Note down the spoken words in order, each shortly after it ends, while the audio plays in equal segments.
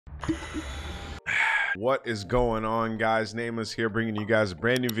What is going on, guys? Nameless here, bringing you guys a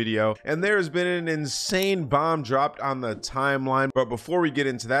brand new video, and there has been an insane bomb dropped on the timeline. But before we get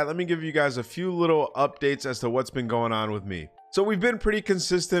into that, let me give you guys a few little updates as to what's been going on with me. So we've been pretty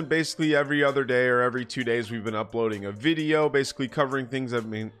consistent. Basically every other day or every 2 days we've been uploading a video, basically covering things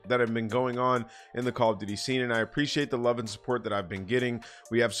that have been going on in the Call of Duty scene, and I appreciate the love and support that I've been getting.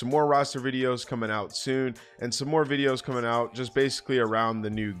 We have some more roster videos coming out soon, and some more videos coming out just basically around the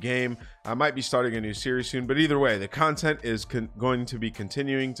new game. I might be starting a new series soon, but either way, the content is going to be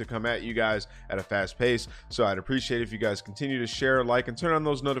continuing to come at you guys at a fast pace. So I'd appreciate if you guys continue to share, like, and turn on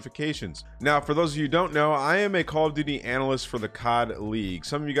those notifications. Now, for those of you who don't know, I am a Call of Duty analyst for the COD League.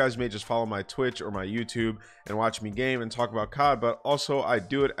 Some of you guys may just follow my Twitch or my YouTube and watch me game and talk about COD, but also I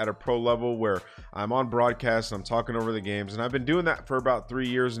do it at a pro level where I'm on broadcast and I'm talking over the games, and I've been doing that for about 3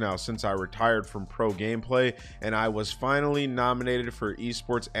 years now, since I retired from pro gameplay, and I was finally nominated for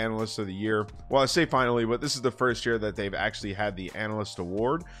Esports Analyst of the Year. Well, I say finally, but this is the first year that they've actually had the Analyst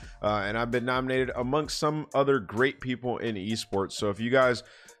Award, and I've been nominated amongst some other great people in esports. So if you guys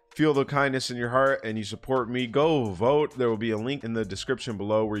feel the kindness in your heart and you support me, go vote. There will be a link in the description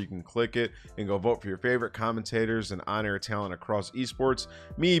below where you can click it and go vote for your favorite commentators and on-air talent across esports,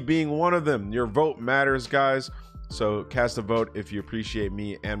 me being one of them. Your vote matters, guys. So cast a vote if you appreciate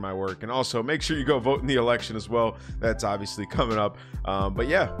me and my work, and also make sure you go vote in the election as well. That's obviously coming up. But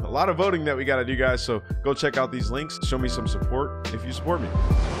yeah, a lot of voting that we got to do, guys. So go check out these links. Show me some support if you support me.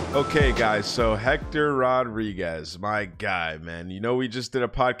 Okay, guys. So Hector Rodriguez, my guy, man. You know, we just did a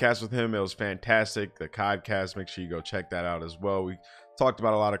podcast with him. It was fantastic. The Codcast. Make sure you go check that out as well. We talked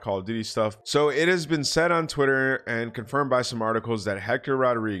about a lot of Call of Duty stuff. So it has been said on Twitter and confirmed by some articles that Hector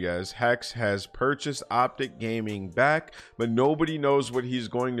Rodriguez, Hex, has purchased Optic Gaming back, but nobody knows what he's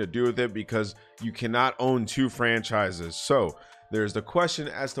going to do with it because you cannot own 2 franchises. So there's the question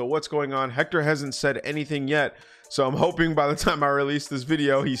as to what's going on. Hector hasn't said anything yet, so I'm hoping by the time I release this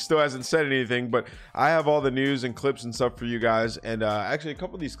video, he still hasn't said anything, but I have all the news and clips and stuff for you guys. And actually, a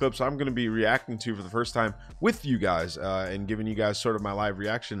couple of these clips I'm going to be reacting to for the first time with you guys, and giving you guys sort of my live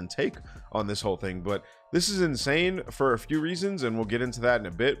reaction and take on this whole thing. But this is insane for a few reasons, and we'll get into that in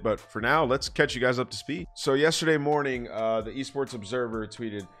a bit. But for now, let's catch you guys up to speed. So yesterday morning, the Esports Observer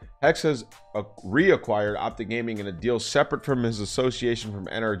tweeted, Hex has reacquired Optic Gaming in a deal separate from his association from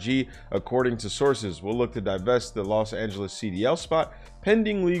NRG, according to sources. We'll look to divest the Los Angeles CDL spot,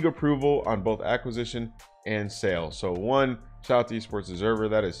 pending league approval on both acquisition and sale. So one, shout out to Esports Observer.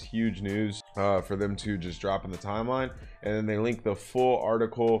 That is huge news for them to just drop in the timeline. And then they link the full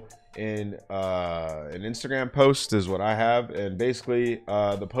article in an Instagram post is what I have. And basically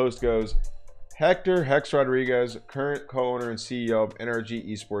the post goes, Hector Hex Rodriguez, current co-owner and CEO of NRG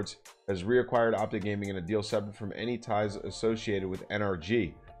Esports, has reacquired Optic Gaming in a deal separate from any ties associated with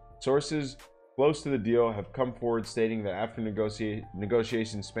NRG. Sources close to the deal have come forward stating that after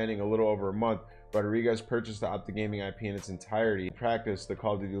negotiations spanning a little over a month, Rodriguez purchased the Optic Gaming IP in its entirety. In practice, the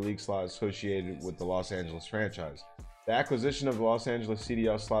Call of Duty League slot associated with the Los Angeles franchise. The acquisition of the Los Angeles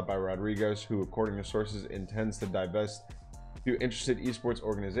CDL slot by Rodriguez, who according to sources intends to divest to interested esports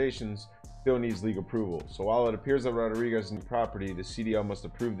organizations, still needs league approval. So while it appears that Rodriguez is new property, the CDL must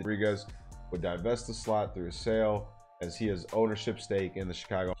approve that Rodriguez would divest the slot through a sale, as he has ownership stake in the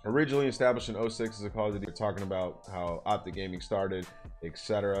Chicago. Originally established in 06 as a Call of Duty, we're talking about how Optic Gaming started,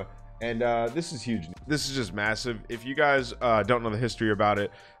 etc. And this is huge. This is just massive. If you guys don't know the history about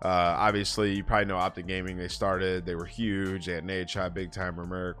it, obviously you probably know Optic Gaming. They were huge. They had Nate Shot, Big Time,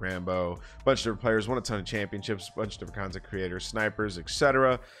 Romeric, Rambo, a bunch of different players, won a ton of championships, a bunch of different content creators, snipers,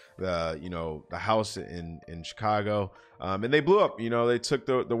 etc. The house in Chicago, and they blew up. They took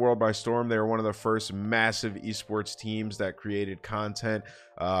the world by storm. They were one of the first massive esports teams that created content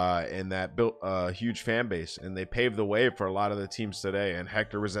and that built a huge fan base, and they paved the way for a lot of the teams today. And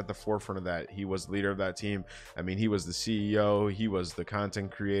Hector was at the forefront of that. He was the leader of that team. I mean, he was the CEO, he was the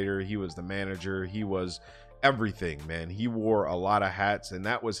content creator, he was the manager, he was everything, man. He wore a lot of hats, and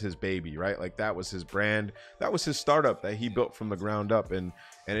that was his baby, right? Like, that was his brand, that was his startup that he built from the ground up, and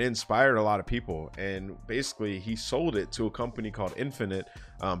it inspired a lot of people. And basically he sold it to a company called Infinite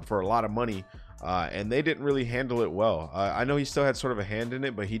for a lot of money, and they didn't really handle it well. I know he still had sort of a hand in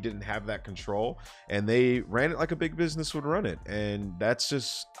it, but he didn't have that control, and they ran it like a big business would run it. And that's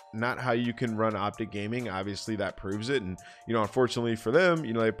just not how you can run Optic Gaming. Obviously that proves it. And unfortunately for them,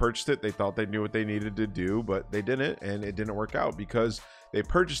 they purchased it, they thought they knew what they needed to do, but they didn't, and it didn't work out because they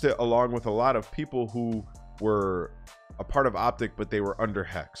purchased it along with a lot of people who were a part of Optic, but they were under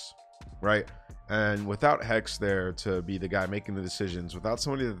Hex, right? And without Hex there to be the guy making the decisions, without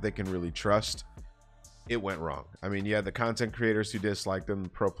somebody that they can really trust, it went wrong. I mean, you had the content creators who disliked them, the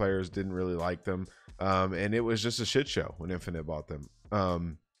pro players didn't really like them, and it was just a shit show when Infinite bought them.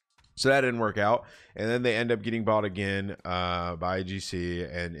 So that didn't work out, and then they end up getting bought again by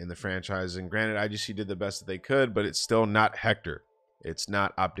IGC and in the franchise. And granted, IGC did the best that they could, but it's still not Hector. It's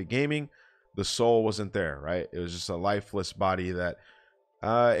not Optic Gaming. The soul wasn't there, right? It was just a lifeless body that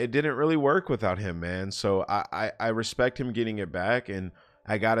it didn't really work without him, man. So I respect him getting it back, and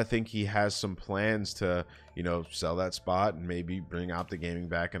I gotta think he has some plans to, you know, sell that spot and maybe bring Optic Gaming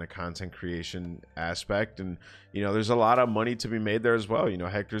back in a content creation aspect. And, you know, there's a lot of money to be made there as well. You know,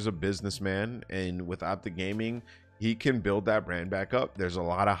 Hector's a businessman, and with Optic Gaming, he can build that brand back up. There's a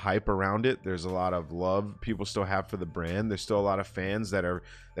lot of hype around it. There's a lot of love people still have for the brand. There's still a lot of fans that are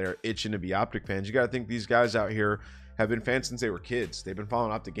itching to be Optic fans. You got to think these guys out here have been fans since they were kids. They've been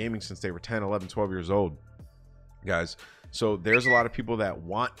following Optic Gaming since they were 10, 11, 12 years old, guys. So there's a lot of people that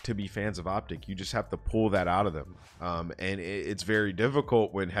want to be fans of Optic. You just have to pull that out of them. And it's very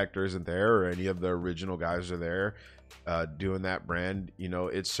difficult when Hector isn't there or any of the original guys are there doing that brand. You know,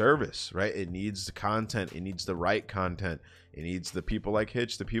 it's service, right? It needs the content. It needs the right content. It needs the people like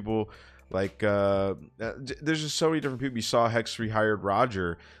Hitch, the people like there's just so many different people. You saw H3 hired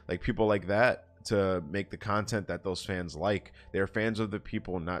Roger, like people like that, to make the content that those fans like. They're fans of the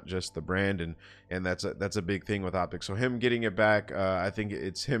people, not just the brand, and that's a big thing with Optic. So him getting it back, I think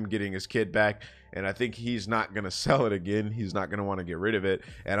it's him getting his kid back, and I think he's not going to sell it again. He's not going to want to get rid of it,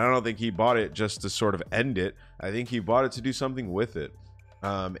 and I don't think he bought it just to sort of end it. I think he bought it to do something with it.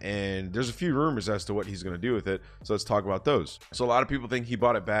 And there's a few rumors as to what he's going to do with it, so let's talk about those. So a lot of people think he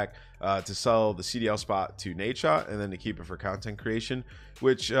bought it back to sell the CDL spot to Nadeshot and then to keep it for content creation,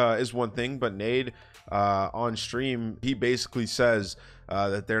 which is one thing. But Nade on stream, he basically says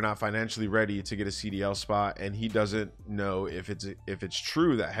that they're not financially ready to get a CDL spot, and he doesn't know if it's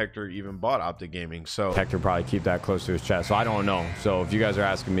true that Hector even bought Optic Gaming. So Hector probably keep that close to his chest, so I don't know. So if you guys are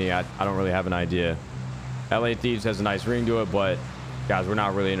asking me, I don't really have an idea. LA Thieves has a nice ring to it, but guys, we're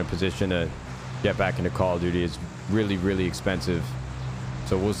not really in a position to get back into Call of Duty. It's really, really expensive.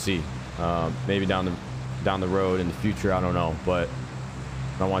 So we'll see. Maybe down the road in the future, I don't know. But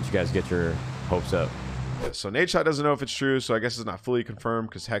I don't want you guys to get your hopes up. So Nadeshot doesn't know if it's true, so I guess it's not fully confirmed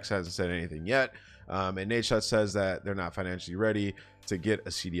because Hex hasn't said anything yet. And Nadeshot says that they're not financially ready to get a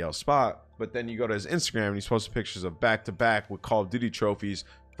CDL spot. But then you go to his Instagram and he's posting pictures of back-to-back with Call of Duty trophies,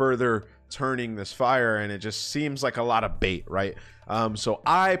 further turning this fire, and it just seems like a lot of bait, right? So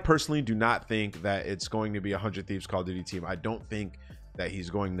I personally do not think that it's going to be a 100 Thieves Call of Duty team. I don't think that he's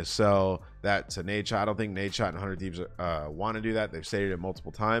going to sell that to Nadeshot. I don't think Nadeshot and 100 Thieves want to do that. They've stated it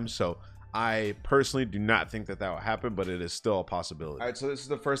multiple times. So I personally do not think that will happen, but it is still a possibility. All right, so this is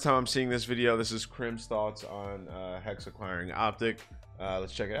the first time I'm seeing this video. This is Crim's thoughts on Hex acquiring Optic.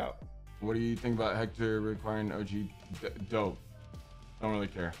 Let's check it out. What do you think about Hector requiring OG? Dope. Don't really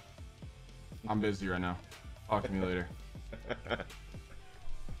care. I'm busy right now. Talk to me later.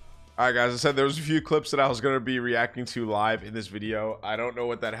 All right, guys, I said there was a few clips that I was going to be reacting to live in this video. I don't know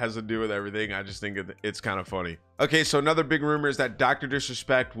what that has to do with everything. I just think it's kind of funny. Okay, so another big rumor is that Dr.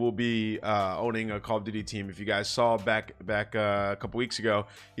 Disrespect will be owning a Call of Duty team. If you guys saw back a couple weeks ago,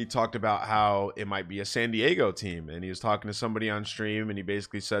 he talked about how it might be a San Diego team, and he was talking to somebody on stream, and he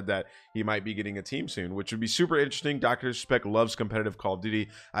basically said that he might be getting a team soon, which would be super interesting. Dr. Disrespect loves competitive Call of Duty.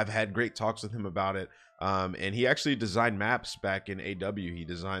 I've had great talks with him about it. And he actually designed maps back in AW. He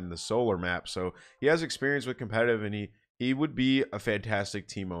designed the solar map, so he has experience with competitive, and he would be a fantastic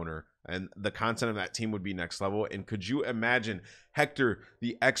team owner, and the content of that team would be next level. And could you imagine Hector,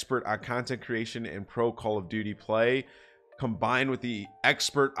 the expert on content creation and pro Call of Duty play, combined with the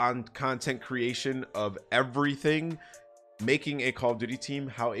expert on content creation of everything, making a Call of Duty team,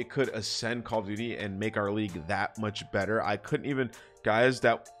 how it could ascend Call of Duty and make our league that much better? I couldn't even, guys,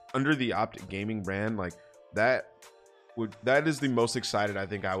 that under the Optic Gaming brand, like that is the most excited I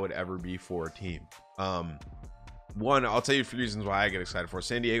think I would ever be for a team. One, I'll tell you a few reasons why I get excited for it.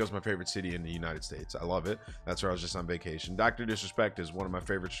 San Diego is my favorite city in the United States. I love it. That's where I was just on vacation. Dr. Disrespect is one of my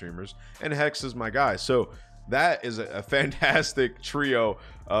favorite streamers, and Hex is my guy. So that is a fantastic trio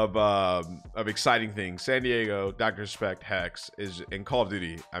of exciting things. San Diego, Dr. Disrespect, Hex is in Call of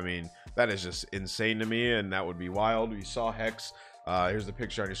Duty. I mean, that is just insane to me, and that would be wild. We saw Hex. Here's the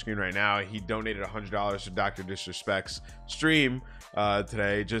picture on your screen right now. He donated $100 to Dr. Disrespect's stream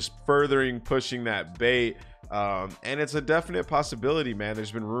today, just furthering pushing that bait. And it's a definite possibility, man.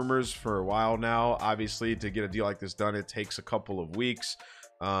 There's been rumors for a while now. Obviously, to get a deal like this done, it takes a couple of weeks,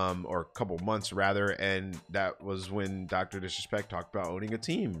 or a couple months rather. And that was when Dr. Disrespect talked about owning a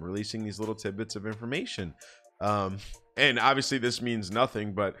team, releasing these little tidbits of information. And obviously this means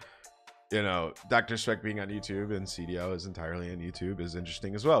nothing, but you know, Dr. Speck being on YouTube and CDO is entirely on YouTube is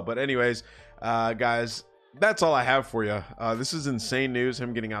interesting as well. But anyways, guys, that's all I have for you. This is insane news,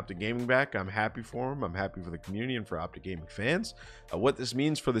 him getting Optic Gaming back. I'm happy for him. I'm happy for the community and for Optic Gaming fans. What this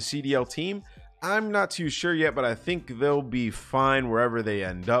means for the CDL team, I'm not too sure yet, but I think they'll be fine wherever they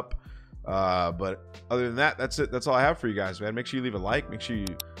end up. But other than that, that's it. That's all I have for you guys, man. Make sure you leave a like, make sure you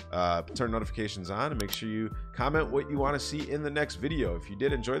turn notifications on, and make sure you comment what you want to see in the next video. If you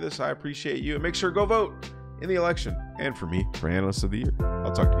did enjoy this, I appreciate you, and make sure to go vote in the election and for me for Analyst of the Year.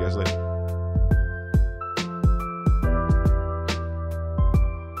 I'll talk to you guys later.